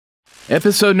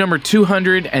Episode number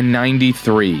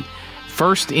 293,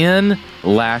 First In,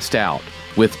 Last Out,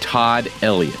 with Todd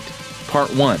Elliott. Part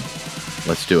 1.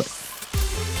 Let's do it.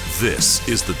 This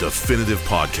is the definitive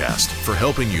podcast for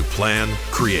helping you plan,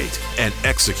 create, and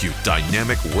execute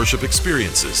dynamic worship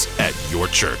experiences at your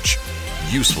church.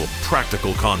 Useful,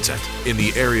 practical content in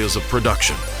the areas of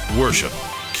production, worship,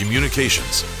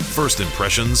 communications, first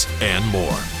impressions, and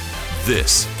more.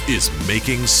 This is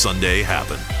Making Sunday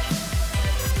Happen.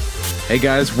 Hey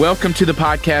guys, welcome to the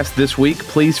podcast this week.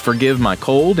 Please forgive my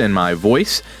cold and my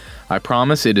voice. I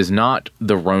promise it is not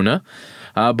the Rona.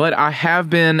 But I have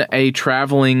been a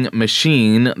traveling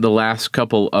machine the last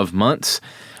couple of months,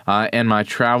 and my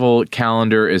travel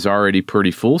calendar is already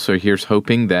pretty full. So here's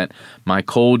hoping that my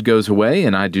cold goes away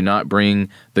and I do not bring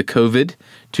the COVID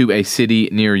to a city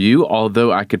near you,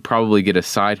 although I could probably get a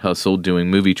side hustle doing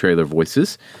movie trailer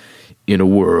voices in a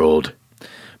world.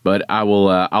 But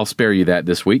I'll spare you that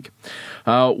this week.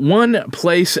 One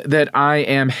place that I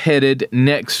am headed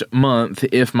next month,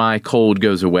 if my cold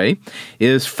goes away,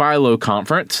 is Philo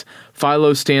Conference.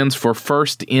 Philo stands for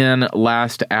First In,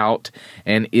 Last Out,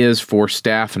 and is for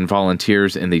staff and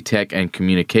volunteers in the tech and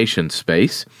communications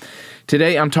space.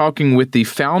 Today, I'm talking with the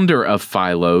founder of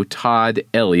Philo, Todd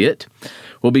Elliott.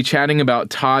 We'll be chatting about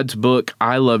Todd's book,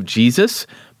 I Love Jesus,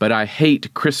 But I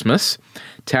Hate Christmas,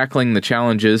 tackling the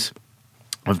challenges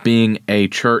of being a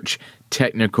church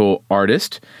technical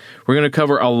artist. We're going to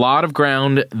cover a lot of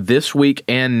ground this week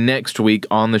and next week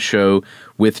on the show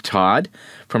with Todd,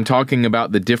 from talking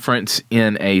about the difference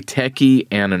in a techie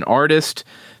and an artist,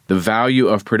 the value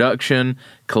of production,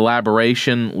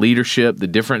 collaboration, leadership, the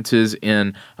differences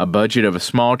in a budget of a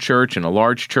small church and a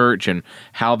large church, and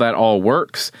how that all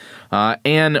works,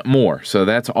 and more. So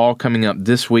that's all coming up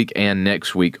this week and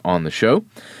next week on the show.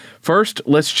 First,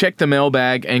 let's check the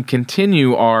mailbag and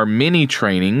continue our mini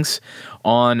trainings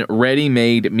on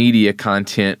ready-made media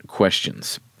content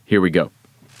questions. Here we go.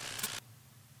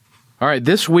 All right,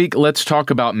 this week, let's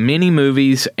talk about mini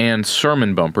movies and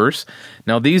sermon bumpers.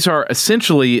 Now, these are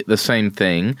essentially the same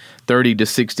thing, 30 to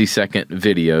 60-second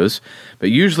videos,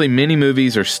 but usually mini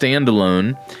movies are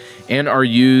standalone and are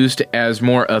used as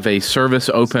more of a service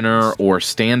opener or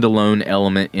standalone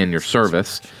element in your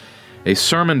service. A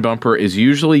sermon bumper is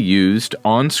usually used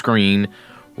on screen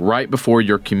right before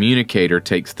your communicator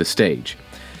takes the stage.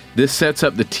 This sets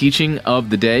up the teaching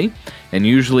of the day and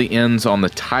usually ends on the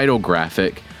title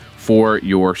graphic for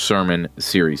your sermon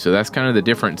series. So that's kind of the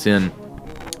difference in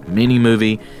mini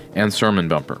movie and sermon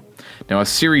bumper. Now, a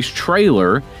series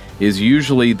trailer is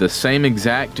usually the same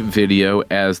exact video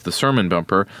as the sermon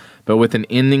bumper, but with an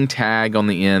ending tag on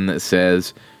the end that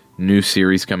says, new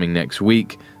series coming next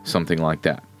week, something like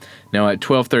that. Now, at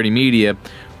 1230 Media,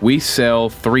 we sell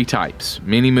three types,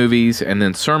 mini movies and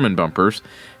then sermon bumpers.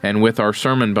 And with our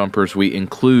sermon bumpers, we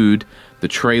include the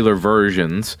trailer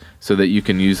versions so that you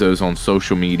can use those on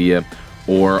social media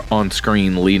or on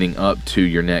screen leading up to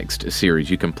your next series.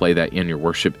 You can play that in your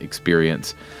worship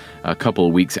experience a couple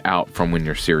of weeks out from when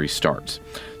your series starts.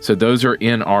 So those are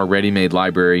in our ready-made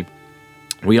library.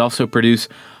 We also produce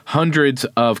hundreds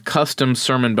of custom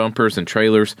sermon bumpers and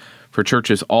trailers for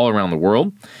churches all around the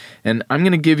world. And I'm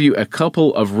going to give you a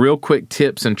couple of real quick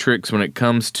tips and tricks when it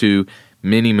comes to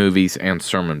mini movies and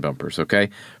sermon bumpers, okay?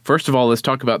 First of all, let's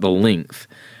talk about the length.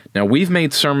 Now, we've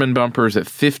made sermon bumpers at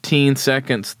 15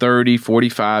 seconds, 30,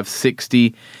 45,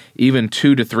 60, even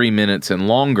 2 to 3 minutes and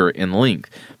longer in length.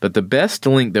 But the best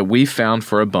length that we found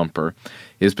for a bumper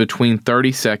is between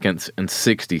 30 seconds and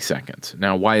 60 seconds.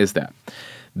 Now, why is that?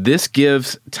 This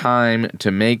gives time to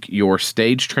make your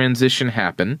stage transition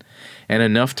happen and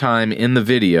enough time in the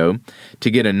video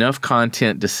to get enough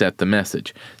content to set the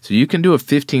message. So you can do a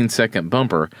 15-second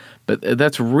bumper, but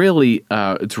that's really,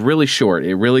 it's really short.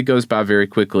 It really goes by very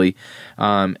quickly,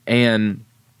 and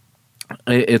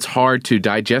it's hard to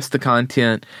digest the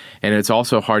content, and it's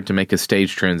also hard to make a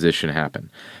stage transition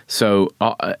happen. So,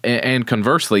 and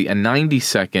conversely, a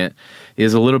 90-second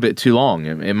is a little bit too long.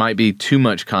 It might be too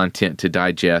much content to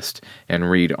digest and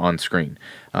read on screen.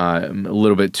 A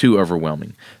little bit too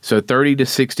overwhelming. So 30 to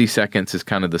 60 seconds is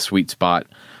kind of the sweet spot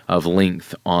of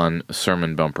length on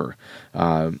sermon bumper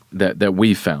that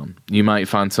we've found. You might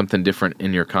find something different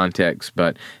in your context,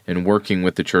 but in working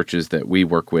with the churches that we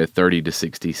work with, 30 to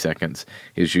 60 seconds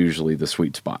is usually the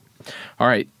sweet spot. All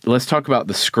right, let's talk about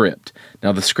the script.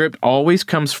 Now, the script always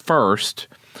comes first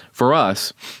for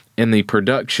us in the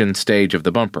production stage of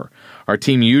the bumper. Our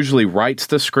team usually writes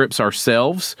the scripts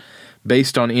ourselves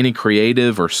based on any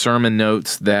creative or sermon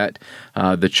notes that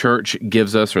the church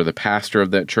gives us or the pastor of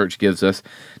that church gives us.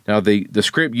 Now, the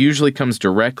script usually comes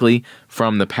directly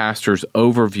from the pastor's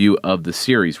overview of the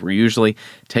series. We're usually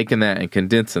taking that and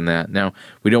condensing that. Now,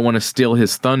 we don't want to steal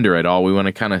his thunder at all. We want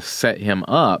to kind of set him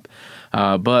up,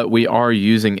 but we are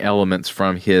using elements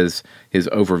from his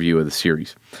overview of the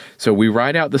series. So we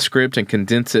write out the script and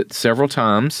condense it several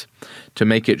times to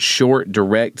make it short,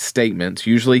 direct statements,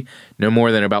 usually no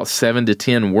more than about 7 to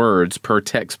 10 words per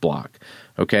text block.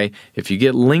 Okay, if you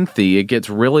get lengthy, it gets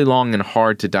really long and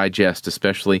hard to digest,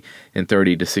 especially in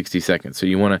 30 to 60 seconds. So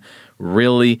you want to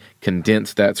really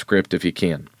condense that script if you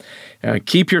can.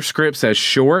 Keep your scripts as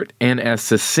short and as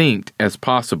succinct as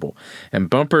possible.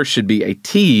 And bumpers should be a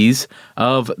tease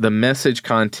of the message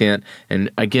content,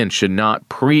 and again, should not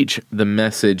preach the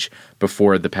message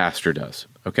before the pastor does.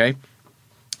 Okay?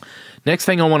 Next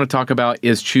thing I want to talk about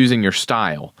is choosing your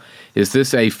style. Is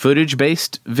this a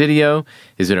footage-based video?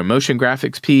 Is it a motion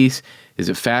graphics piece? Is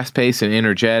it fast-paced and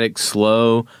energetic,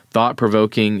 slow,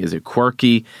 thought-provoking? Is it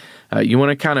quirky? You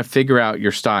want to kind of figure out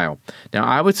your style. Now,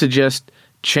 I would suggest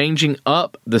changing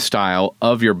up the style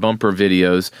of your bumper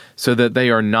videos so that they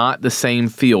are not the same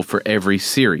feel for every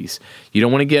series. You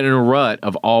don't want to get in a rut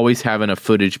of always having a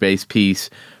footage-based piece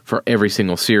for every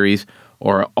single series,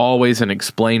 or always an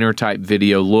explainer type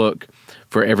video look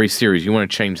for every series. You want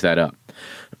to change that up.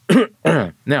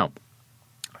 Now,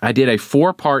 I did a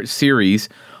 4-part series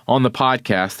on the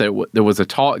podcast there was a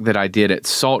talk that I did at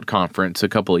SALT conference a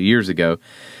couple of years ago,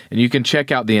 and you can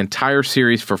check out the entire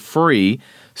series for free,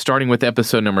 starting with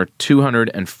episode number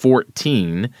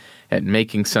 214 at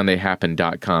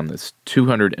makingsundayhappen.com. That's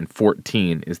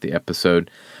 214 is the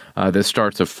episode that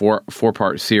starts a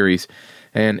four-part series.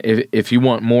 And if you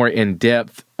want more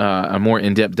in-depth, a more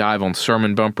in-depth dive on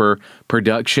sermon bumper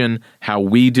production, how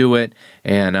we do it,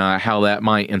 and how that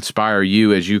might inspire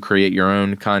you as you create your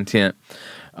own content,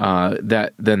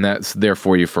 then that's there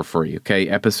for you for free. Okay,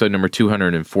 episode number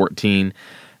 214.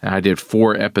 I did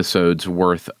 4 episodes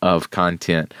worth of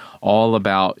content, all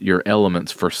about your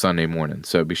elements for Sunday morning.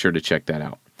 So be sure to check that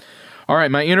out. All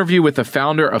right, my interview with the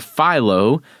founder of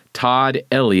Philo, Todd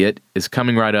Elliott, is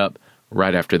coming right up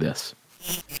right after this.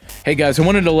 Hey guys, I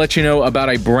wanted to let you know about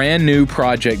a brand new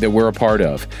project that we're a part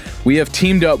of. We have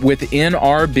teamed up with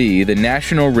NRB, the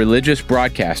National Religious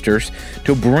Broadcasters,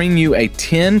 to bring you a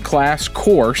 10-class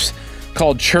course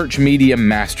called Church Media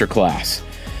Masterclass.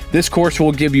 This course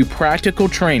will give you practical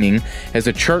training as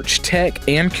a church tech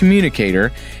and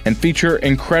communicator and feature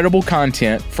incredible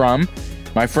content from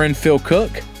my friend Phil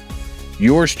Cook,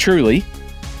 yours truly,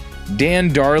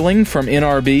 Dan Darling from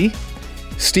NRB,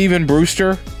 Stephen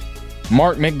Brewster,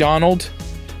 Mark McDonald,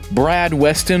 Brad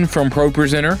Weston from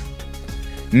ProPresenter,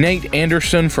 Nate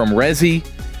Anderson from Resi,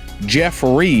 Jeff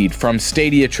Reed from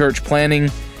Stadia Church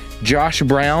Planning, Josh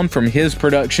Brown from His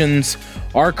Productions,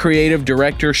 our creative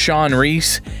director Sean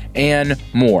Reese, and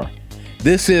more.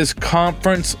 This is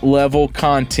conference-level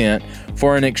content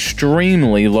for an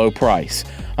extremely low price.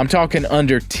 I'm talking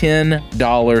under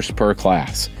 $10 per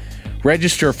class.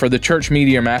 Register for the Church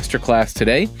Media Masterclass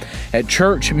today at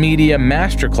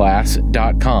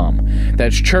churchmediamasterclass.com.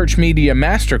 That's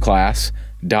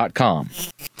churchmediamasterclass.com.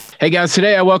 Hey guys,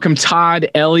 today I welcome Todd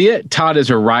Elliott. Todd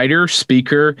is a writer,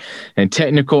 speaker, and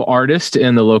technical artist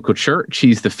in the local church.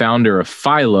 He's the founder of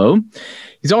Philo.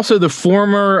 He's also the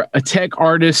former tech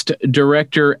artist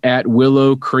director at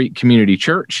Willow Creek Community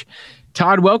Church.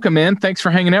 Todd, welcome, man. Thanks for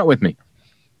hanging out with me.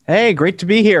 Hey, great to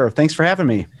be here. Thanks for having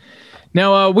me.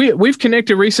 Now, we've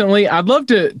connected recently. I'd love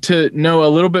to know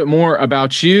a little bit more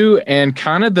about you and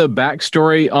kind of the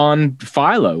backstory on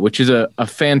Philo, which is a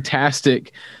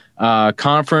fantastic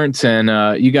conference,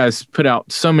 and you guys put out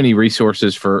so many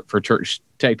resources for church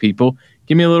tech people.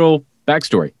 Give me a little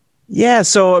backstory. Yeah,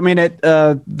 so I mean,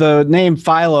 the name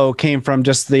Philo came from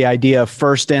just the idea of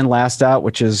first in, last out,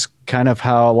 which is kind of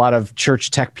how a lot of church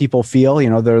tech people feel. You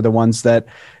know, they're the ones that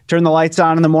turn the lights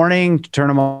on in the morning, turn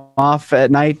them off at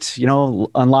night, you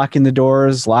know, unlocking the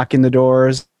doors, locking the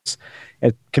doors.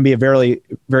 It can be a very,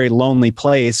 very lonely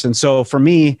place. And so for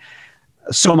me,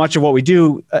 so much of what we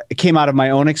do came out of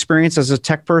my own experience as a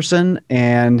tech person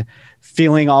and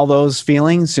feeling all those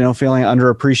feelings, you know, feeling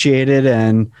underappreciated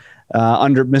and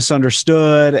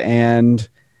misunderstood. And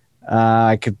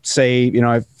I could say, you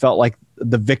know, I felt like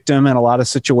the victim in a lot of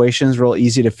situations, real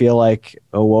easy to feel like,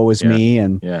 oh, woe is me.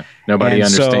 And nobody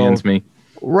understands me.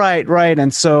 Right.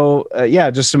 And so,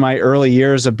 just in my early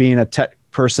years of being a tech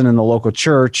person in the local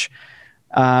church,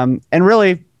 and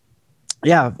really,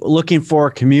 looking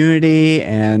for community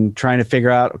and trying to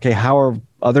figure out, okay, how are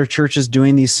other churches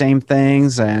doing these same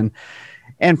things? And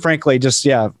frankly, just,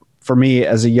 for me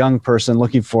as a young person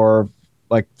looking for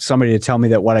like somebody to tell me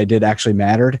that what I did actually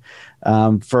mattered.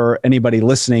 For anybody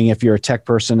listening, if you're a tech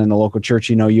person in the local church,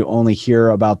 you only hear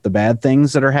about the bad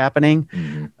things that are happening.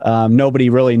 Mm-hmm. Nobody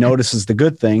really notices the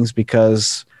good things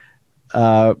because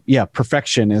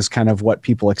perfection is kind of what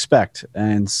people expect,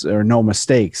 and or no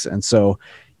mistakes. And so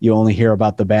you only hear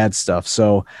about the bad stuff.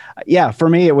 So for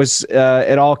me, it was,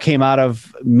 it all came out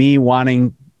of me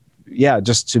wanting,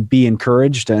 just to be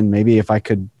encouraged. And maybe if I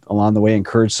could along the way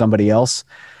encourage somebody else.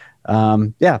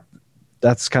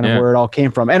 That's kind of where it all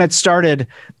came from. And it started,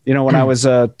 when I was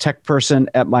a tech person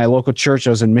at my local church. I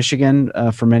was in Michigan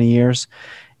for many years.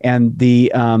 And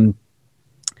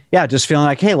just feeling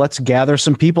like, hey, let's gather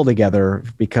some people together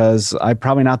because I'm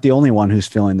probably not the only one who's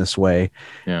feeling this way.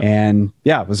 Yeah. And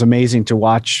it was amazing to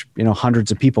watch,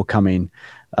 hundreds of people coming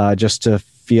just to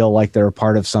feel like they're a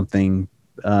part of something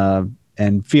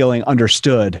and feeling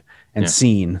understood and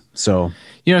seen. So,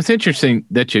 it's interesting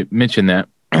that you mentioned that.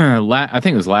 I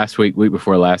think it was last week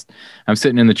before last, I'm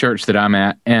sitting in the church that I'm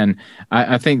at. And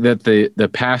I think that the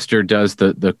pastor does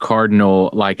the cardinal,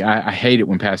 like, I hate it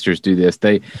when pastors do this.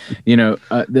 They,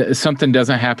 something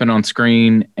doesn't happen on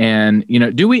screen. And,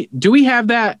 do we have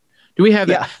that? Do we have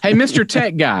that? Hey, Mr.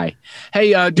 Tech guy.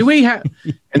 Hey, do we have,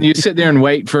 and you sit there and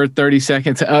wait for 30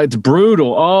 seconds. It's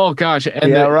brutal. Oh gosh.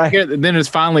 And then it's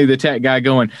finally the tech guy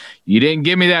going, you didn't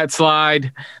give me that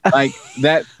slide. Like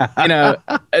that,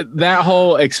 that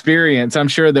whole experience. I'm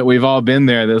sure that we've all been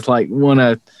there. That's like,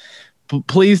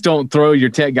 please don't throw your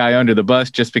tech guy under the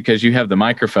bus just because you have the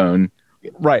microphone.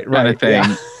 Right. Kind of thing.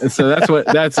 Yeah. So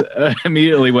that's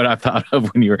immediately what I thought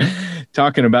of when you were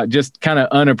talking about just kind of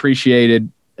unappreciated.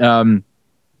 And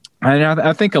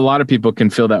I think a lot of people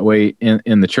can feel that way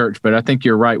in the church, but I think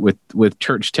you're right with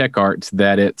church tech arts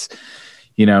that it's,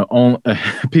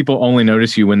 people only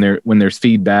notice you when there's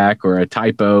feedback or a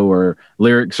typo or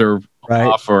lyrics are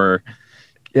off or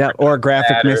or a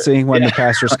graphic missing when the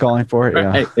pastor's calling for it.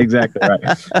 Right, exactly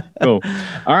right. Cool.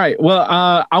 All right. Well,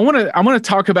 I want to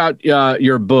talk about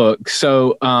your book.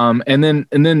 So, and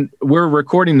then we're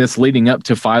recording this leading up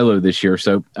to Philo this year.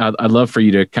 So I'd love for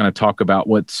you to kind of talk about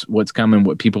what's coming,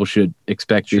 what people should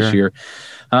expect this year.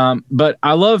 But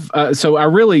I love, so I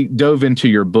really dove into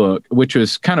your book, which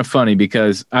was kind of funny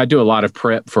because I do a lot of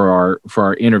prep for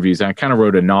our interviews. I kind of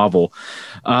wrote a novel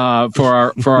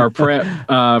for our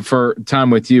prep for time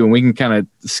with you, and we can kind of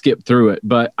skip through it.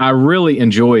 But I really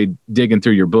enjoyed digging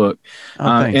through your book.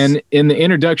 And in the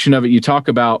introduction of it, you talk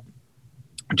about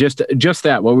just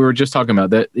that, what we were just talking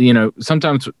about, that,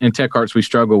 sometimes in tech arts we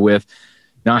struggle with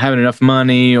not having enough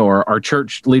money, or our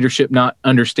church leadership not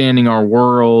understanding our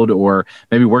world, or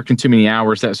maybe working too many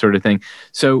hours, that sort of thing.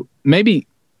 So maybe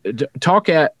talk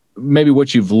at maybe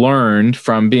what you've learned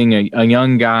from being a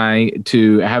young guy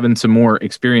to having some more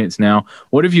experience now.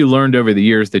 What have you learned over the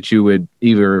years that you would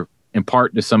either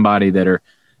impart to somebody that are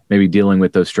maybe dealing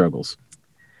with those struggles?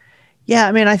 Yeah,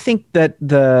 I mean, I think that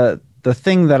the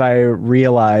thing that I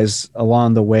realize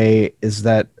along the way is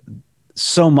that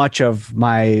so much of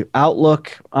my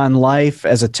outlook on life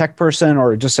as a tech person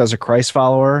or just as a Christ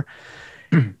follower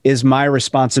is my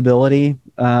responsibility.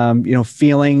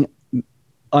 Feeling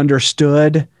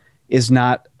understood is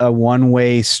not a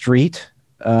one-way street.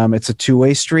 It's a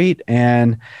two-way street.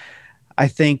 And I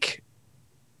think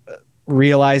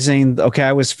realizing, okay,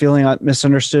 I was feeling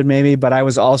misunderstood maybe, but I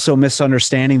was also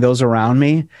misunderstanding those around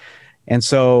me. And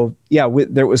so,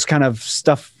 there was kind of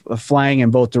stuff flying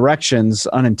in both directions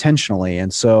unintentionally.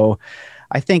 And so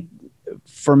I think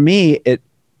for me,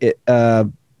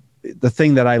 the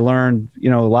thing that I learned, a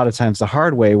lot of times the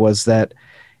hard way was that,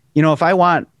 if I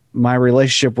want my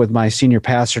relationship with my senior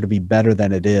pastor to be better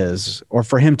than it is, or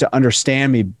for him to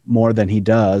understand me more than he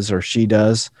does or she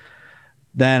does,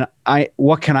 then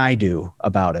what can I do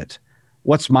about it?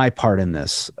 What's my part in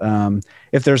this?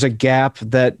 If there's a gap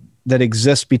that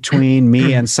exists between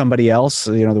me and somebody else,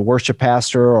 the worship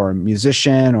pastor or a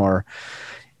musician or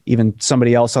even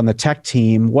somebody else on the tech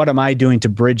team, what am I doing to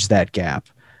bridge that gap?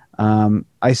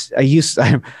 I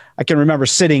can remember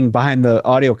sitting behind the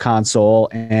audio console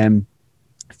and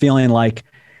feeling like,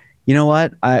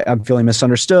 what, I'm feeling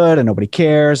misunderstood and nobody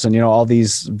cares. And, all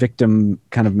these victim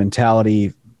kind of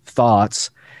mentality thoughts.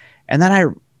 And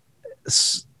then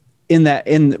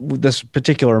in this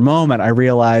particular moment, I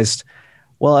realized,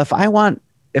 well, if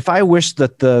I wish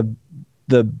that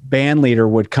the band leader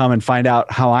would come and find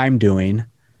out how I'm doing,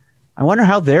 I wonder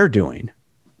how they're doing.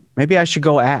 Maybe I should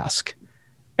go ask.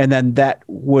 And then that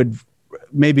would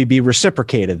maybe be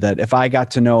reciprocated, that if I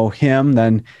got to know him,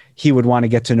 then he would want to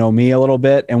get to know me a little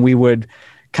bit. And we would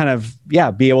kind of,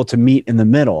 be able to meet in the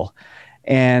middle.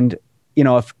 And,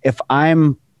 if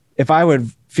I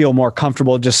would feel more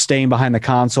comfortable just staying behind the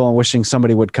console and wishing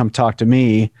somebody would come talk to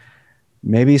me,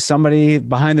 maybe somebody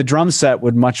behind the drum set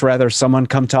would much rather someone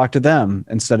come talk to them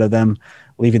instead of them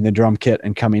leaving the drum kit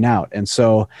and coming out. And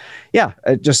so, yeah,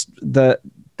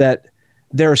 that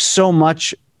there's so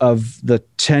much of the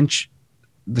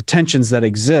tensions that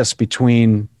exist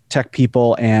between tech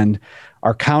people and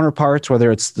our counterparts,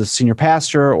 whether it's the senior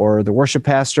pastor or the worship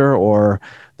pastor or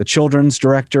the children's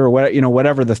director, or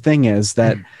whatever the thing is,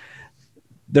 that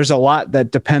there's a lot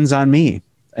that depends on me,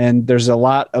 and there's a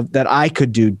lot of that I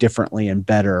could do differently and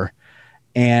better.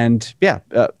 And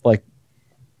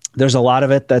there's a lot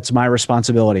of it that's my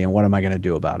responsibility, and what am I going to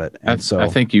do about it? And I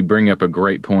think you bring up a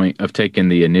great point of taking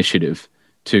the initiative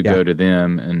to go to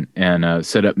them and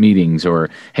set up meetings, or,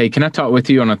 hey, can I talk with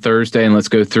you on a Thursday and let's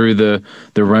go through the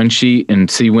run sheet and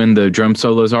see when the drum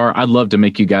solos are? I'd love to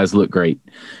make you guys look great.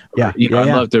 I'd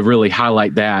love to really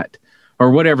highlight that, or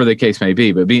whatever the case may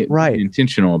be, but be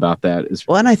intentional about that.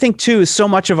 Well, and I think too, so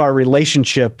much of our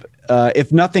relationship,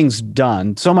 if nothing's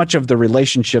done, so much of the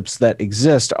relationships that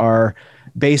exist are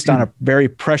based on a very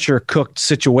pressure cooked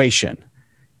situation.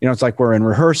 It's like we're in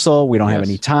rehearsal. We don't have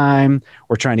any time.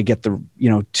 We're trying to get pulling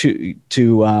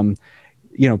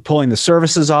the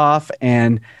services off.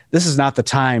 And this is not the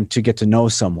time to get to know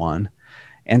someone.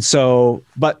 And so,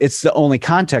 but it's the only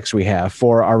context we have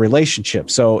for our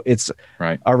relationship. So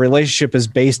our relationship is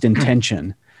based in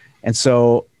tension. And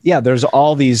so, there's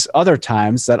all these other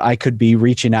times that I could be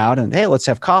reaching out and, hey, let's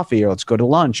have coffee, or let's go to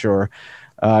lunch, or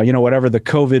whatever the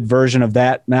COVID version of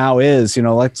that now is,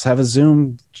 let's have a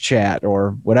Zoom chat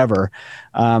or whatever.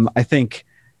 I think,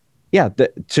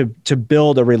 to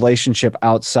build a relationship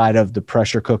outside of the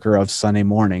pressure cooker of Sunday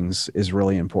mornings is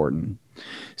really important.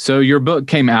 So your book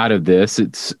came out of this.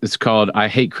 It's called I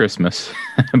Hate Christmas,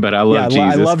 but I love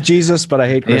Jesus. I love Jesus, but I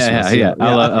hate Christmas. Yeah.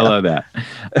 I love that.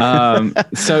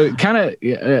 So kind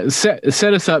of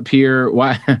set us up here.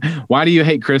 Why do you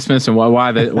hate Christmas, and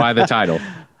why the title?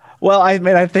 Well,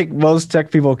 I think most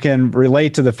tech people can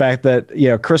relate to the fact that,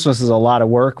 Christmas is a lot of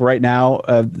work right now,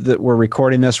 that we're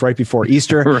recording this right before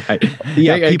Easter. Right.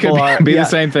 Yeah. People be the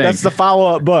same thing. That's the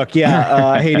follow-up book.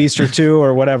 Yeah. I hate Easter too,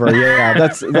 or whatever. Yeah.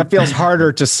 That feels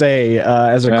harder to say,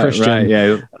 as a Christian.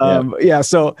 Right. Yeah.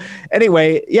 So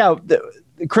anyway,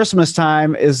 the Christmas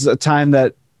time is a time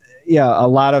that, a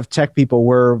lot of tech people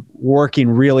were working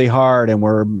really hard, and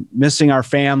we're missing our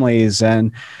families,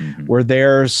 and we're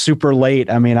there super late.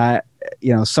 I mean,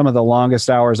 some of the longest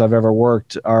hours I've ever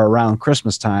worked are around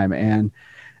Christmas time. And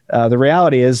the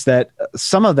reality is that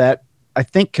some of that, I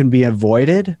think, can be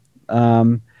avoided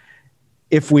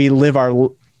if we live our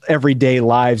everyday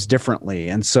lives differently.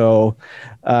 And so,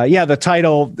 the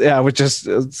title was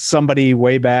just somebody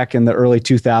way back in the early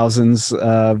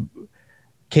 2000s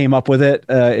came up with it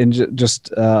in just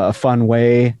a fun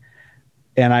way.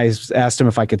 And I asked him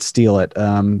if I could steal it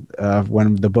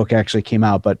when the book actually came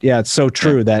out. But it's so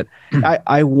true that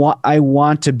I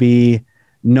want to be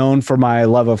known for my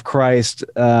love of Christ,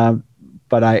 but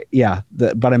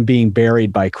I'm being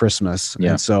buried by Christmas.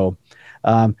 Yeah. And so,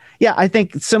 I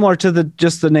think similar to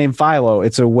the name Philo,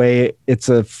 it's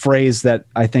a phrase that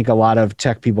I think a lot of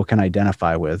tech people can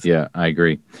identify with. Yeah, I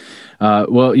agree.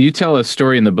 Well, you tell a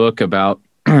story in the book about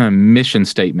mission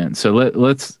statement. So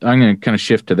I'm going to kind of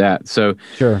shift to that. So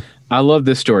sure. I love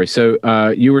this story.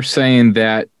 So you were saying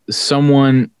that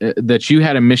that you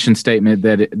had a mission statement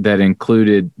that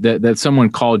included that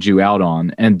someone called you out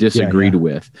on and disagreed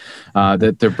with,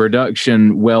 that the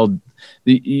production,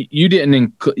 you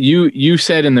didn't you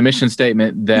said in the mission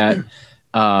statement that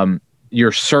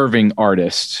you're serving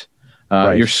artists,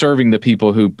 you're serving the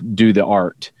people who do the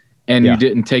art, and you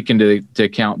didn't take into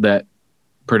account that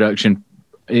production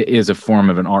is a form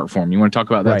of an art form. You want to talk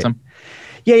about that some?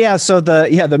 Yeah. So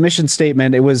the mission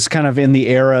statement, it was kind of in the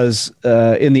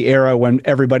era when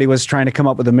everybody was trying to come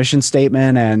up with a mission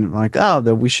statement, and like,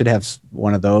 we should have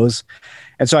one of those.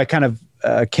 And so I kind of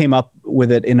came up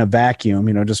with it in a vacuum,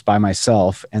 just by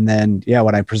myself. And then,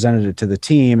 when I presented it to the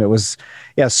team, it was,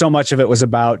 so much of it was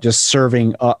about just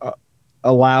serving,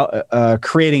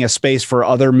 creating a space for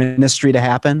other ministry to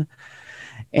happen.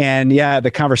 And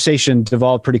the conversation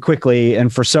devolved pretty quickly,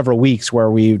 and for several weeks, where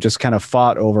we just kind of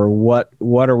fought over what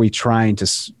are we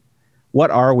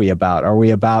about? Are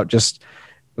we about just,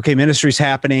 okay, ministry's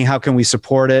happening, how can we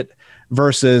support it?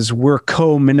 Versus we're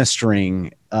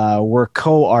co-ministering, we're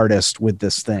co-artists with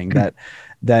this thing,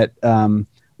 that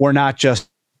we're not just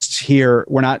here,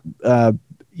 we're not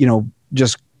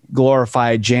just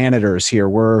glorified janitors here.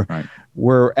 We're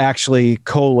actually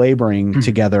co-laboring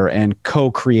together and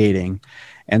co-creating.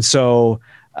 And so,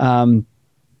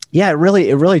 Yeah, it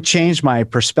really changed my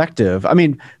perspective. I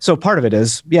mean, so part of it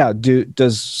is,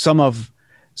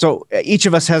 so each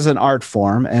of us has an art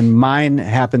form, and mine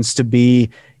happens to be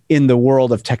in the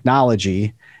world of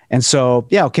technology. And so,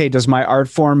 yeah, okay, does my art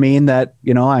form mean that,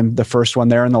 I'm the first one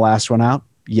there and the last one out?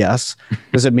 Yes.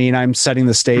 Does it mean I'm setting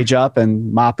the stage up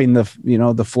and mopping the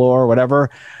floor or whatever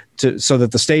so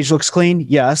that the stage looks clean?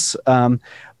 Yes.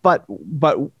 But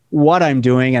what I'm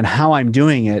doing and how I'm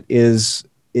doing it is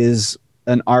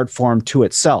an art form to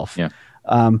itself. Yeah.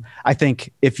 I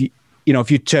think if you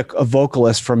took a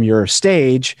vocalist from your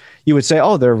stage, you would say,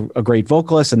 oh, they're a great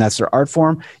vocalist and that's their art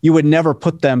form. You would never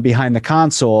put them behind the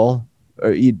console,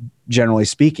 generally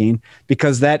speaking,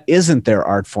 because that isn't their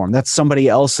art form. That's somebody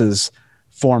else's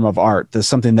form of art. There's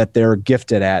something that they're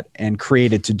gifted at and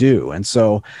created to do. And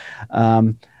so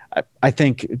I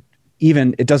think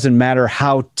even it doesn't matter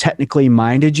how technically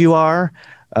minded you are.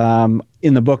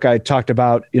 In the book, I talked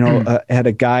about, had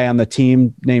a guy on the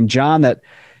team named John that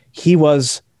he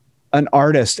was an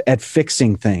artist at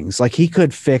fixing things. Like he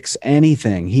could fix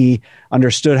anything. He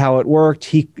understood how it worked.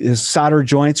 His solder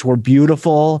joints were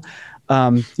beautiful.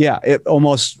 It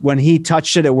almost, when he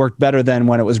touched it, it worked better than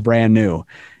when it was brand new.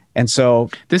 And so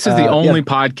this is the only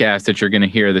podcast that you're going to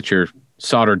hear that your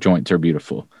solder joints are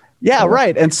beautiful. Yeah,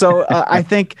 right. And so I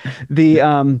think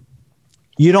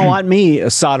you don't want me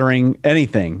soldering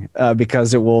anything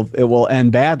because it will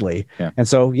end badly. Yeah. And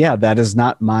so, that is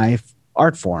not my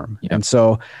art form. Yeah. And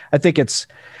so I think it's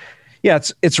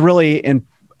really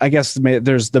I guess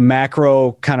there's the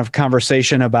macro kind of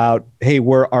conversation about, hey,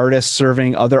 we're artists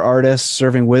serving other artists,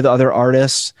 serving with other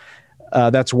artists.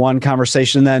 That's one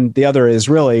conversation. And then the other is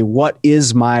really, what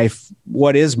is my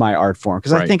art form?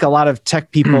 Because I think a lot of tech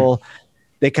people,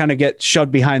 they kind of get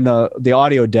shoved behind the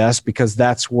audio desk because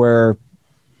that's where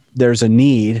there's a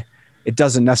need. It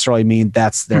doesn't necessarily mean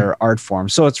that's their art form.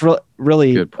 So it's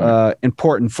really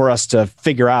important for us to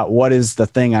figure out what is the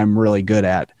thing I'm really good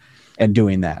at and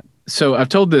doing that. So I've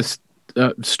told this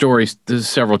story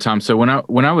several times. So when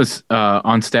I was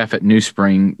on staff at New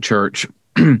Spring Church,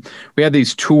 we had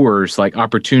these tours, like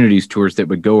opportunities tours that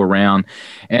would go around,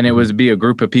 and it would be a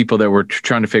group of people that were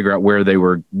trying to figure out where they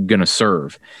were going to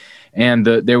serve. And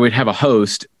they would have a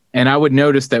host, and I would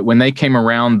notice that when they came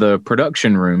around the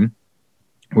production room,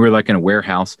 we were like in a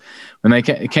warehouse. When they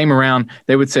came around,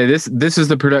 they would say, this is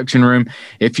the production room.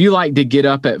 If you like to get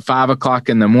up at 5 o'clock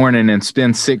in the morning and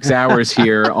spend 6 hours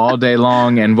here all day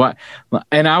long and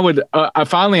I would,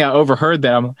 I overheard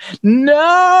that. I'm like,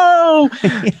 no.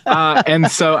 And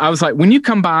so I was like, when you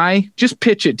come by, just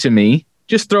pitch it to me.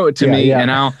 Just throw it to me and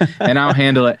I'll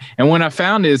handle it. And what I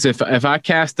found is if I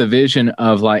cast the vision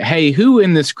of like, hey, who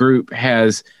in this group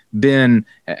has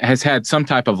had some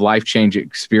type of life change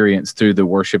experience through the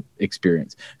worship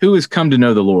experience? Who has come to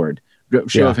know the Lord?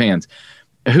 Show of hands.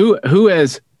 Who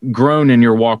has grown in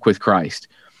your walk with Christ?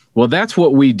 Well, that's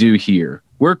what we do here.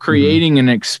 We're creating an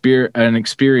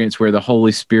experience where the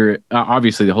Holy Spirit,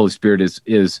 obviously the Holy Spirit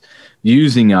is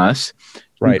using us.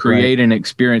 Right, create an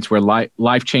experience where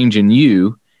life change in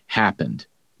you happened.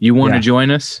 You want to join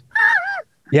us?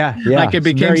 Yeah. Like it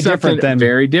became something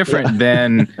very different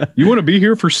than you want to be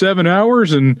here for 7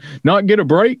 hours and not get a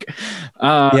break.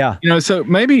 So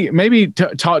maybe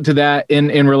talk to that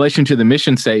in relation to the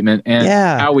mission statement and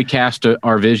how we cast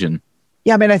our vision.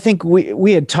 Yeah, I mean, I think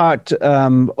we had talked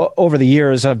over the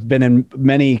years. I've been in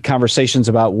many conversations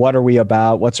about what are we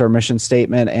about, what's our mission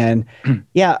statement, and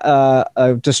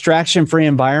a distraction-free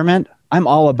environment. I'm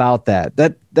all about that.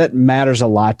 That matters a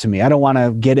lot to me. I don't want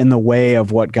to get in the way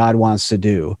of what God wants to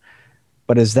do.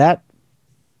 But is that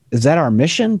our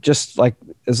mission? Just like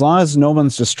as long as no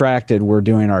one's distracted, we're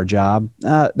doing our job.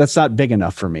 That's not big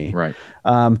enough for me. Right.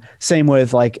 Same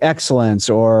with like excellence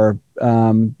or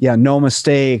no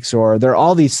mistakes, or there are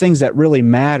all these things that really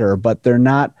matter, but they're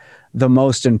not the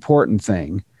most important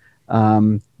thing.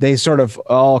 They sort of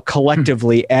all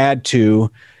collectively add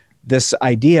to this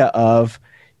idea of,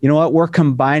 you know what, we're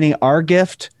combining our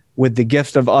gift with the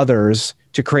gift of others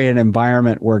to create an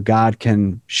environment where God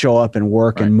can show up and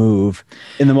work and move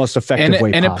in the most effective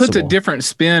way possible. And it puts a different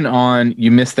spin on,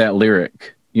 you missed that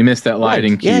lyric. You missed that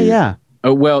lighting cue. Yeah.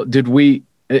 Oh, well,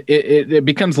 it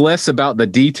becomes less about the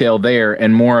detail there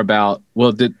and more about,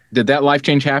 well, did that life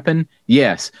change happen?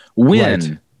 Yes.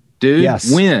 When, dude?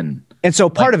 Yes. When? And so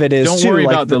part of it is, don't worry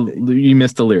about you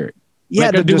missed the lyric.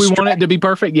 Yeah. Do we want it to be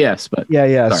perfect? Yes. But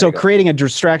Sorry, so creating a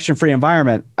distraction-free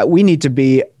environment, we need to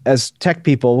be, as tech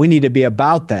people, we need to be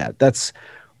about that. That's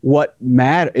what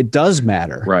matter. It does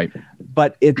matter. Right.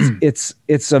 But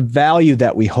it's a value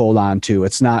that we hold on to.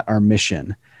 It's not our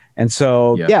mission. And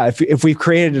so, if we've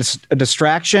created a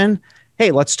distraction, hey,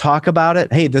 let's talk about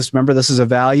it. Hey, remember, this is a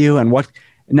value, and what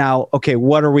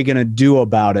are we going to do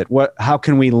about it? How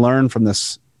can we learn from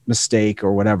this mistake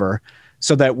or whatever,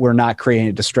 so that we're not creating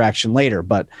a distraction later?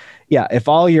 But yeah, if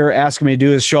all you're asking me to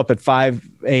do is show up at 5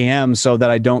 a.m. so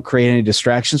that I don't create any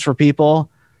distractions for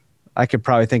people, I could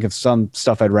probably think of some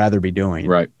stuff I'd rather be doing.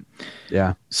 Right.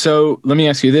 Yeah. So let me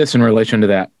ask you this in relation to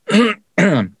that.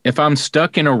 If I'm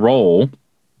stuck in a role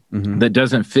that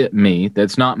doesn't fit me,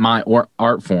 that's not my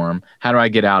art form, how do I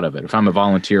get out of it if I'm a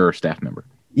volunteer or staff member?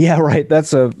 Yeah, right.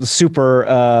 That's a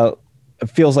super, it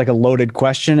feels like a loaded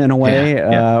question in a way,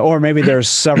 or maybe there's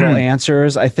several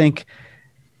answers. I think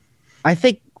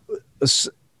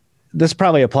this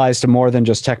probably applies to more than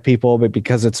just tech people, but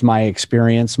because it's my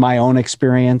experience, my own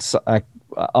experience,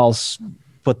 I'll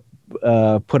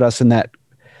put us in that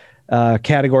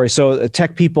category. So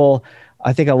tech people,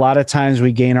 I think a lot of times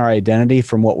we gain our identity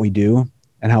from what we do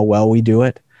and how well we do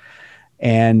it.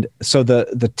 And so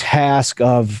the task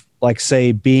of, like,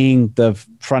 say, being the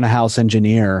front of house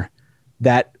engineer,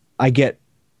 that I get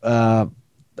my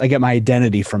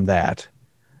identity from that.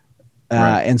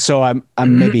 Right. And so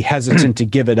I'm maybe hesitant to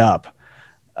give it up,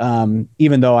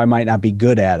 even though I might not be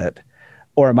good at it,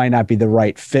 or it might not be the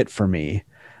right fit for me.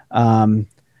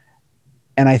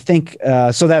 And I think,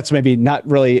 so that's maybe not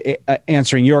really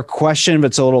answering your question, but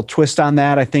it's a little twist on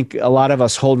that. I think a lot of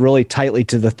us hold really tightly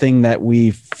to the thing that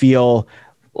we feel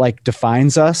like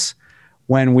defines us,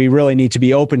 when we really need to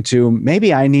be open to,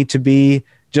 maybe I need to be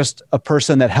just a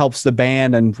person that helps the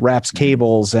band and wraps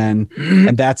cables, and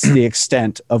that's the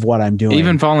extent of what I'm doing.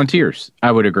 Even volunteers,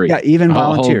 I would agree. Yeah, even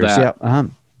volunteers. Yeah,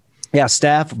 yeah,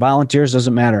 staff, volunteers,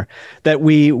 doesn't matter. That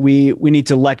we need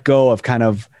to let go of kind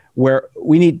of where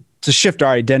we need to shift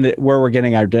our identity, where we're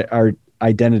getting our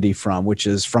identity from, which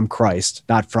is from Christ,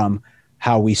 not from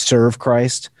how we serve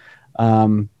Christ.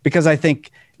 Because I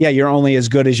think, you're only as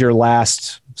good as your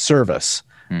last service.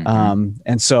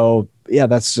 And so,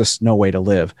 that's just no way to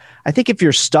live. I think if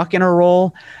you're stuck in a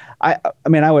role,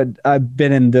 I've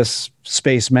been in this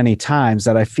space many times,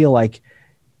 that I feel like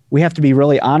we have to be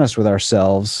really honest with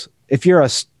ourselves. If you're a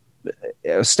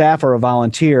staff or a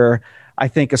volunteer, I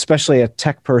think especially a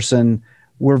tech person,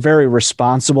 we're very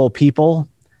responsible people,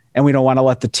 and we don't want to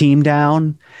let the team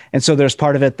down. And so there's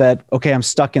part of it that, okay, I'm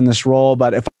stuck in this role,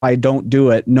 but if I don't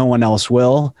do it, no one else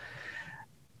will.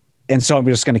 And so I'm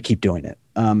just going to keep doing it.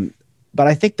 But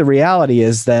I think the reality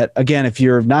is that, again, if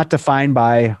you're not defined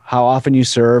by how often you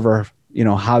serve, or,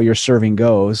 how your serving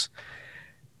goes,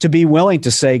 to be willing to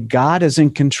say, God is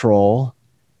in control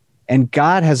and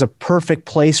God has a perfect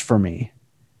place for me,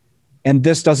 and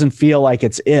this doesn't feel like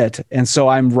it's it. And so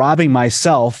I'm robbing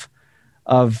myself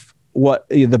of what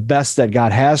the best that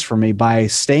God has for me by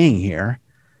staying here.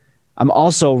 I'm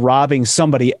also robbing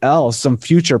somebody else, some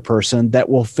future person that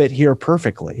will fit here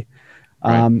perfectly.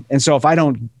 Right. And so if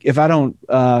I'm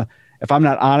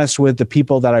not honest with the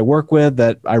people that I work with,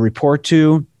 that I report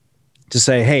to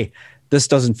say, hey, this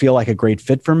doesn't feel like a great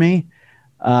fit for me,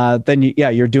 then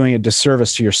you're doing a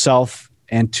disservice to yourself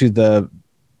and to the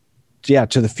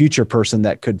future person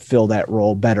that could fill that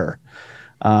role better.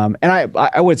 And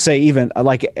I would say, even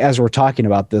like, as we're talking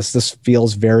about this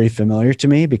feels very familiar to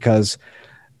me, because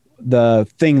the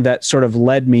thing that sort of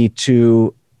led me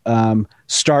to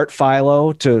start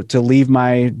Philo, to leave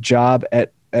my job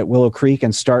at Willow Creek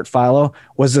and start Philo,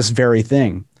 was this very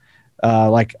thing.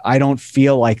 Like, I don't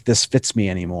feel like this fits me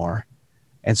anymore,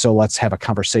 and so let's have a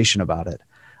conversation about it.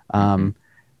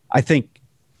 I think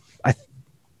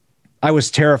I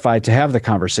was terrified to have the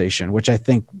conversation, which I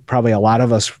think probably a lot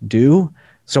of us do.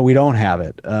 So we don't have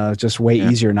it. Just way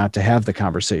easier not to have the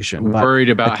conversation. But worried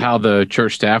about how the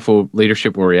church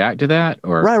leadership will react to that,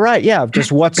 or right, yeah,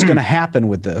 just what's going to happen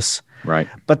with this. Right.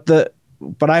 But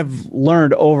I've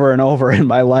learned over and over in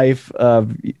my life, a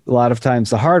lot of times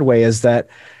the hard way, is that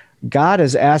God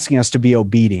is asking us to be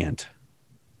obedient.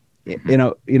 In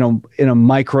a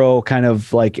micro kind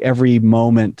of like every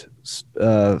moment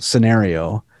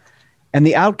scenario, and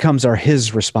the outcomes are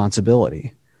His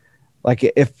responsibility. Like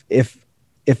if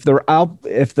the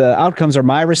outcomes are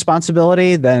my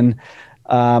responsibility, then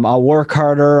I'll work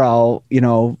harder, I'll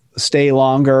stay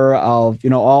longer, I'll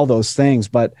all those things.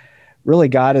 But really,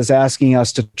 God is asking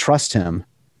us to trust Him.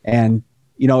 And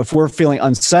if we're feeling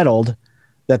unsettled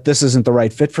that this isn't the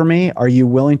right fit for me, are you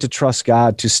willing to trust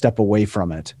God to step away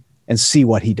from it and see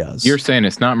what He does? You're saying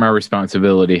it's not my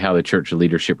responsibility how the church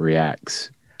leadership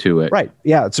reacts to it. Right.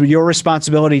 Yeah. It's your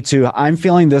responsibility I'm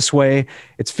feeling this way.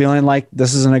 It's feeling like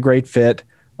this isn't a great fit.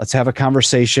 Let's have a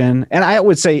conversation. And I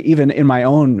would say, even in my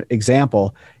own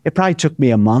example, it probably took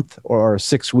me a month or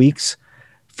 6 weeks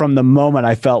from the moment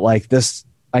I felt like this,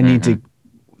 I need to,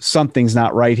 something's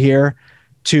not right here,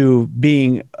 to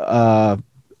being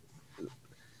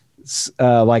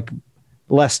like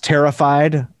less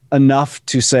terrified enough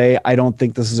to say, I don't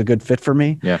think this is a good fit for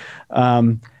me. Yeah.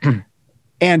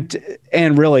 And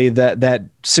really that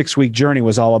 6-week journey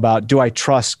was all about, do I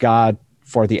trust God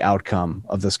for the outcome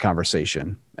of this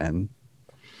conversation? And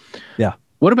yeah.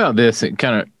 What about this? It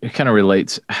kind of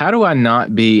relates. How do I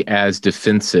not be as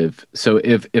defensive? So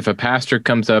if a pastor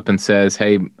comes up and says,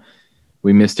 "Hey,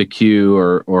 we missed a cue,"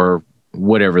 or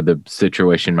whatever the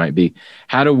situation might be,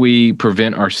 how do we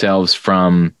prevent ourselves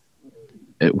from,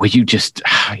 well, he just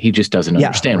doesn't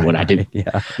understand what I do,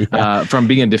 from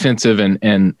being defensive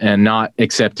and not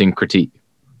accepting critique?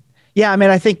 Yeah, I mean,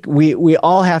 I think we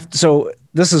all have to. So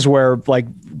this is where like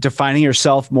defining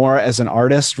yourself more as an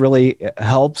artist really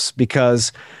helps,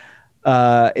 because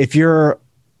if you're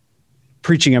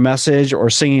preaching a message or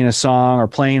singing a song or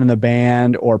playing in the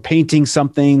band or painting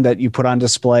something that you put on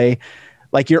display,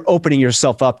 like you're opening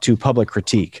yourself up to public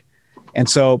critique. And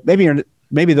so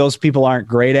maybe those people aren't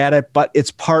great at it, but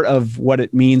it's part of what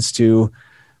it means to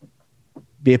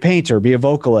be a painter, be a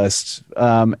vocalist.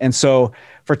 And so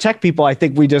for tech people, I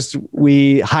think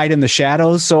we hide in the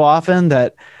shadows so often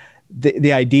that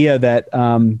the idea that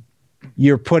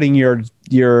you're putting your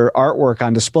artwork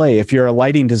on display. If you're a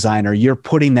lighting designer, you're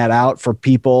putting that out for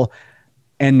people,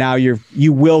 and now you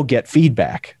will get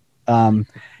feedback. And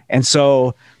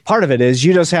so part of it is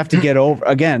you just have to get over,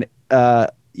 again,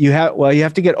 you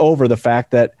have to get over the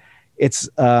fact that it's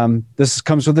this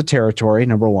comes with the territory,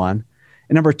 number one.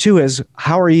 And number two is,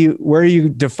 where are you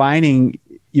defining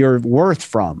your worth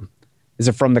from? Is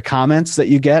it from the comments that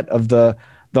you get of the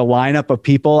lineup of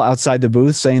people outside the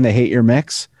booth saying they hate your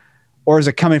mix? Or is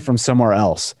it coming from somewhere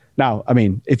else? Now, I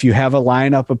mean, if you have a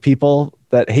lineup of people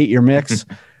that hate your mix,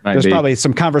 there's probably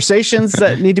some conversations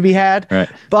that need to be had, right.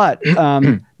 But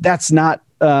that's not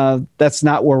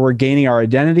where we're gaining our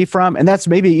identity from. And that's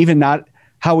maybe even not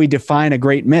how we define a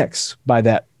great mix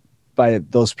by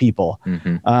those people.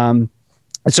 Mm-hmm.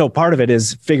 And so part of it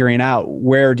is figuring out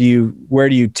where do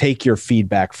you take your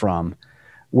feedback from?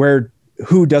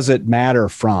 Who does it matter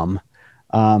from?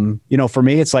 For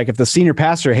me, it's like, if the senior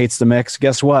pastor hates the mix,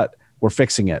 guess what? We're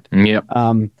fixing it. Yep.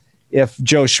 If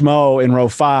Joe Schmo in row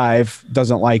 5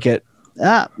 doesn't like it,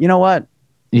 you know what?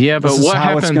 Yeah, but what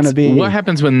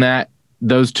happens when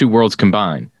those two worlds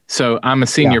combine? So I'm a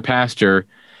senior pastor.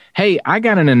 Hey, I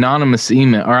got an anonymous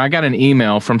email, or I got an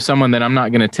email from someone that I'm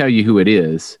not going to tell you who it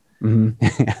is.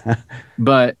 Mm-hmm.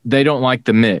 But they don't like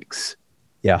the mix.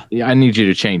 Yeah. I need you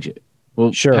to change it.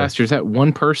 Well, sure. Pastor, is that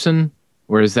one person,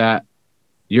 or is that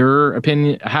your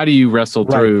opinion? How do you wrestle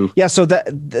through? Yeah. So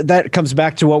that comes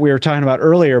back to what we were talking about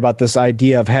earlier about this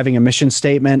idea of having a mission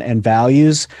statement and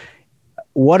values.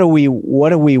 What do we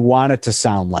want it to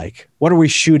sound like? What are we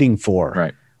shooting for?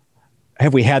 Right.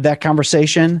 Have we had that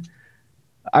conversation?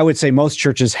 I would say most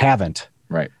churches haven't.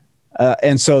 Right.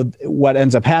 And so what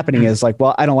ends up happening is like,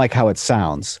 well, I don't like how it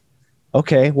sounds.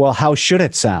 Okay, well, how should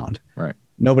it sound? Right.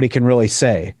 Nobody can really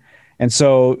say. And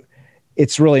so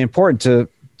it's really important to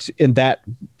in that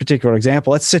particular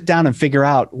example, let's sit down and figure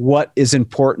out what is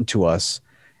important to us.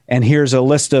 And here's a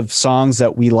list of songs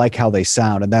that we like how they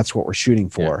sound, and that's what we're shooting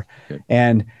for. Yeah,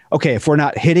 and okay, if we're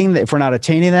not attaining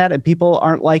that and people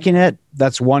aren't liking it,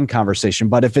 that's one conversation.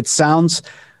 But if it sounds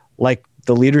like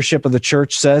the leadership of the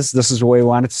church says this is the way we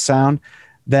want it to sound,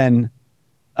 then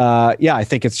I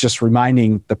think it's just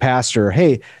reminding the pastor,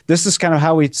 hey, this is kind of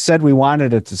how we said we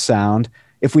wanted it to sound.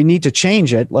 If we need to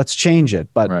change it, let's change it.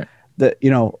 But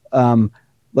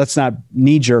let's not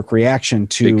knee-jerk reaction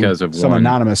to some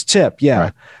anonymous tip.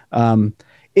 Yeah. Right.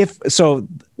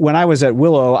 When I was at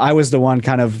Willow, I was the one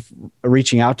kind of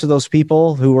reaching out to those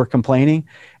people who were complaining.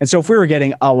 And so if we were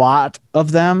getting a lot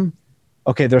of them,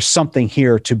 okay, there's something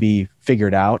here to be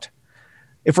figured out.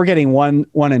 If we're getting one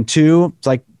and two, it's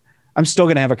like, I'm still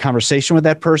going to have a conversation with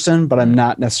that person, but I'm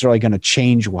not necessarily going to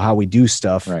change how we do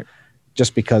stuff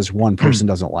just because one person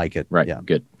doesn't like it. Right. Yeah.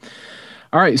 Good.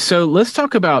 All right. So let's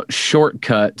talk about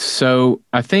shortcuts. So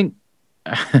I think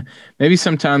maybe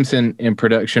sometimes in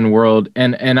production world,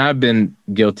 and I've been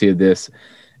guilty of this,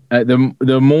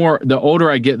 the older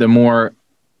I get, the more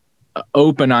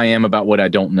open I am about what I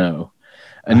don't know.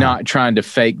 And not trying to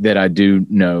fake that I do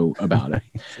know about it.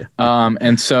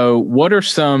 And so what are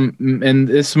some, and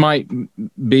this might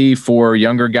be for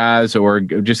younger guys or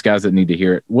just guys that need to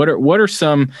hear it. What are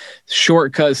some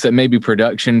shortcuts that maybe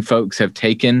production folks have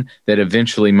taken that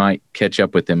eventually might catch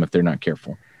up with them if they're not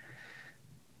careful?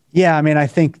 Yeah, I mean, I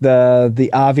think the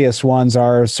obvious ones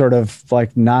are sort of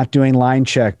like not doing line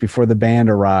check before the band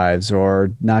arrives, or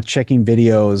not checking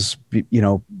videos,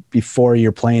 before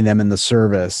you're playing them in the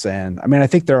service. And I mean, I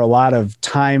think there are a lot of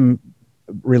time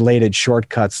related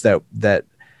shortcuts that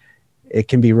it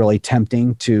can be really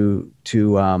tempting to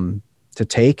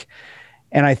take.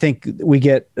 And I think we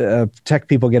tech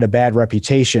people get a bad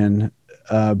reputation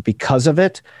because of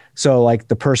it. So like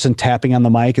the person tapping on the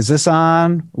mic, is this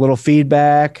on? A little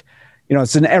feedback.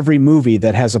 It's in every movie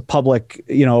that has a public,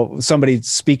 somebody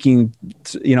speaking,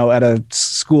 at a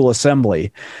school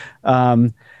assembly,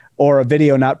 or a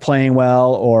video not playing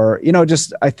well, or,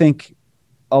 I think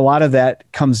a lot of that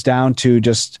comes down to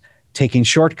just taking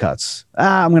shortcuts.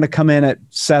 I'm going to come in at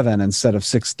 7 instead of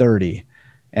 6:30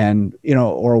 and,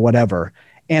 or whatever.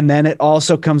 And then it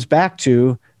also comes back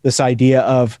to this idea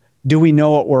of, do we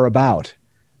know what we're about?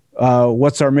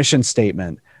 What's our mission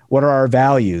statement? What are our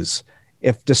values?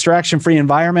 If distraction-free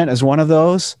environment is one of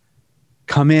those,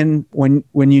 come in when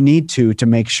you need to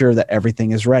make sure that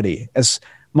everything is ready, as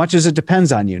much as it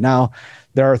depends on you. Now,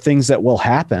 there are things that will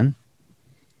happen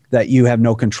that you have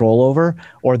no control over,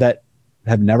 or that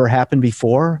have never happened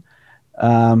before,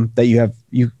 that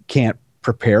you can't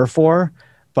prepare for.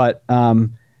 But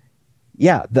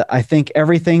I think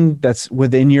everything that's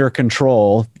within your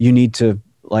control, you need to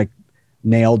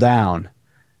nail down.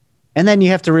 And then you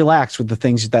have to relax with the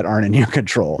things that aren't in your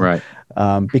control. Right.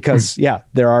 Because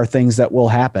there are things that will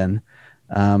happen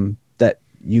that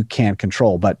you can't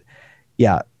control. But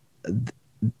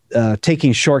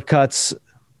taking shortcuts,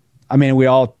 I mean, we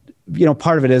all,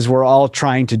 part of it is we're all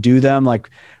trying to do them. Like,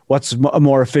 what's a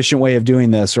more efficient way of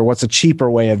doing this, or what's a cheaper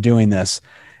way of doing this?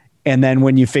 And then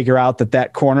when you figure out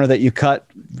that corner that you cut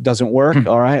doesn't work,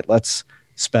 all right, let's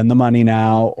spend the money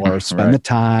now, or spend the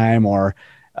time, or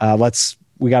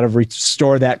we got to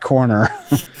restore that corner.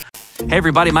 Hey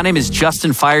everybody, my name is Justin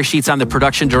Firesheets. I'm the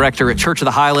production director at Church of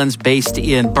the Highlands based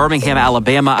in Birmingham,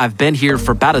 Alabama. I've been here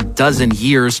for about a dozen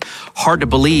years. Hard to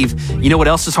believe. You know what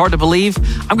else is hard to believe?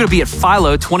 I'm going to be at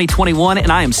Philo 2021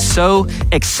 and I am so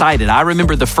excited. I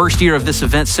remember the first year of this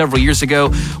event several years ago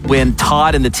when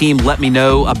Todd and the team let me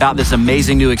know about this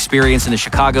amazing new experience in the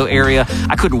Chicago area.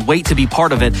 I couldn't wait to be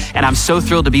part of it, and I'm so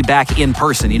thrilled to be back in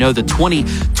person. The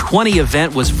 2020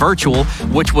 event was virtual,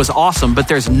 which was awesome, but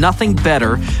there's nothing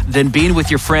better than being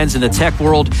with your friends in the tech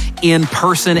world in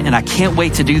person, and I can't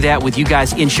wait to do that with you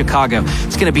guys in Chicago.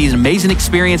 It's going to be an amazing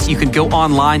experience. You can go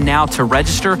online now to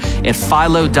register at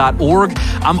philo.org.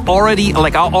 I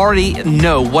already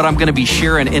know what I'm going to be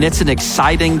sharing, and it's an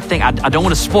exciting thing. I don't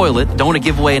want to spoil it. Don't want to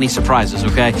give away any surprises,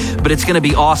 okay? But it's going to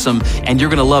be awesome, and you're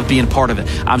going to love being part of it.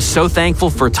 I'm so thankful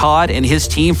for Todd and his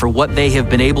team for what they have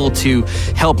been able to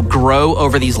help grow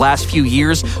over these last few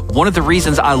years. One of the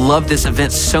reasons I love this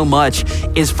event so much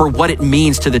is for what it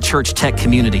means to the church tech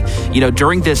community.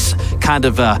 During this kind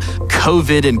of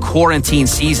COVID and quarantine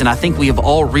season, I think we have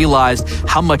all realized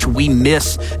how much we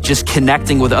miss just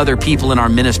connecting with other people in our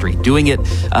ministry, doing it,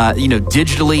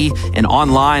 digitally and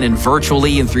online and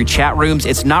virtually and through chat rooms.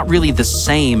 It's not really the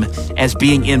same as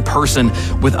being in person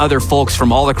with other folks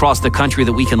from all across the country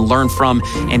that we can learn from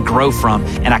and grow from.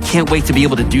 And I can't wait to be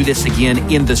able to do this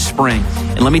again in the spring.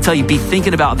 And let me tell you, be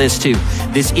thinking about this too.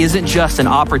 This isn't just an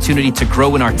opportunity to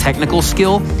grow in our technical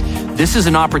skill. This is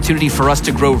an opportunity for us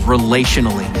to grow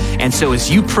relationally. And so as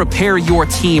you prepare your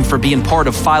team for being part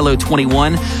of Philo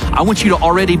 21, I want you to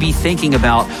already be thinking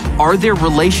about, are there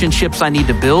relationships I need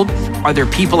to build? Are there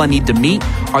people I need to meet?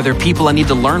 Are there people I need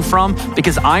to learn from?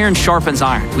 Because iron sharpens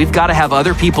iron. We've got to have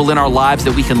other people in our lives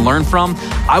that we can learn from.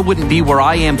 I wouldn't be where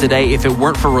I am today if it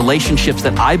weren't for relationships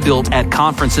that I built at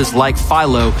conferences like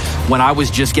Philo when I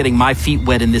was just getting my feet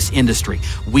wet in this industry.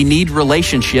 We need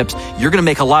relationships. You're going to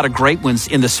make a lot of great ones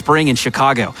in the spring in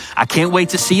Chicago. I can't wait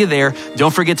to see you there.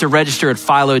 Don't forget to register at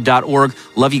philo.org.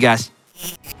 Love you guys.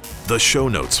 The show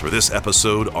notes for this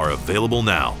episode are available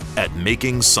now at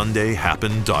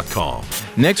makingsundayhappen.com.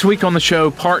 Next week on the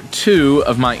show, part 2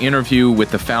 of my interview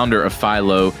with the founder of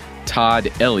Philo,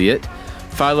 Todd Elliott.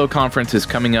 Philo Conference is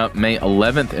coming up May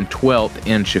 11th and 12th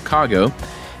in Chicago.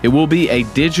 It will be a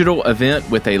digital event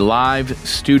with a live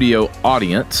studio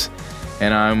audience.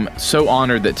 And I'm so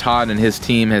honored that Todd and his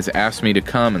team has asked me to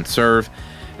come and serve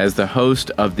as the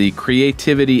host of the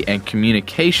Creativity and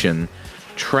Communication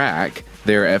track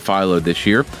there at Philo this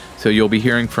year. So you'll be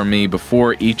hearing from me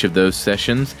before each of those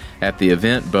sessions at the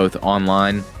event, both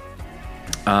online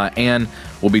and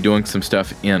we'll be doing some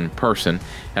stuff in person.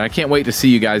 And I can't wait to see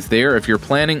you guys there. If you're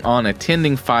planning on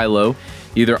attending Philo,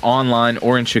 either online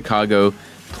or in Chicago,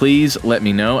 please let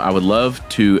me know. I would love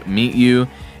to meet you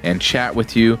and chat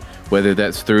with you, whether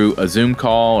that's through a Zoom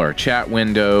call or a chat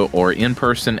window or in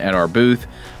person at our booth.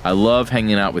 I love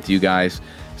hanging out with you guys,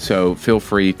 so feel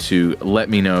free to let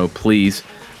me know, please,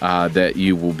 that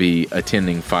you will be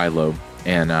attending Philo,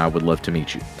 and I would love to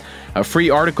meet you. Free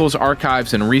articles,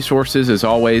 archives, and resources, as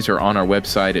always, are on our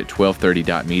website at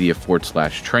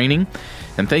 1230.media/training.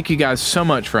 And thank you guys so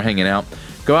much for hanging out.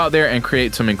 Go out there and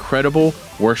create some incredible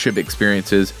worship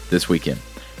experiences this weekend.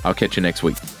 I'll catch you next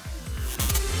week.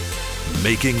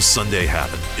 Making Sunday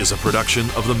Happen is a production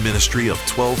of the ministry of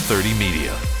 1230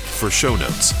 Media. For show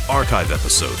notes, archive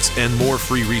episodes, and more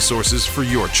free resources for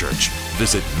your church,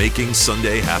 visit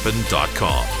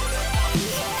MakingSundayHappen.com.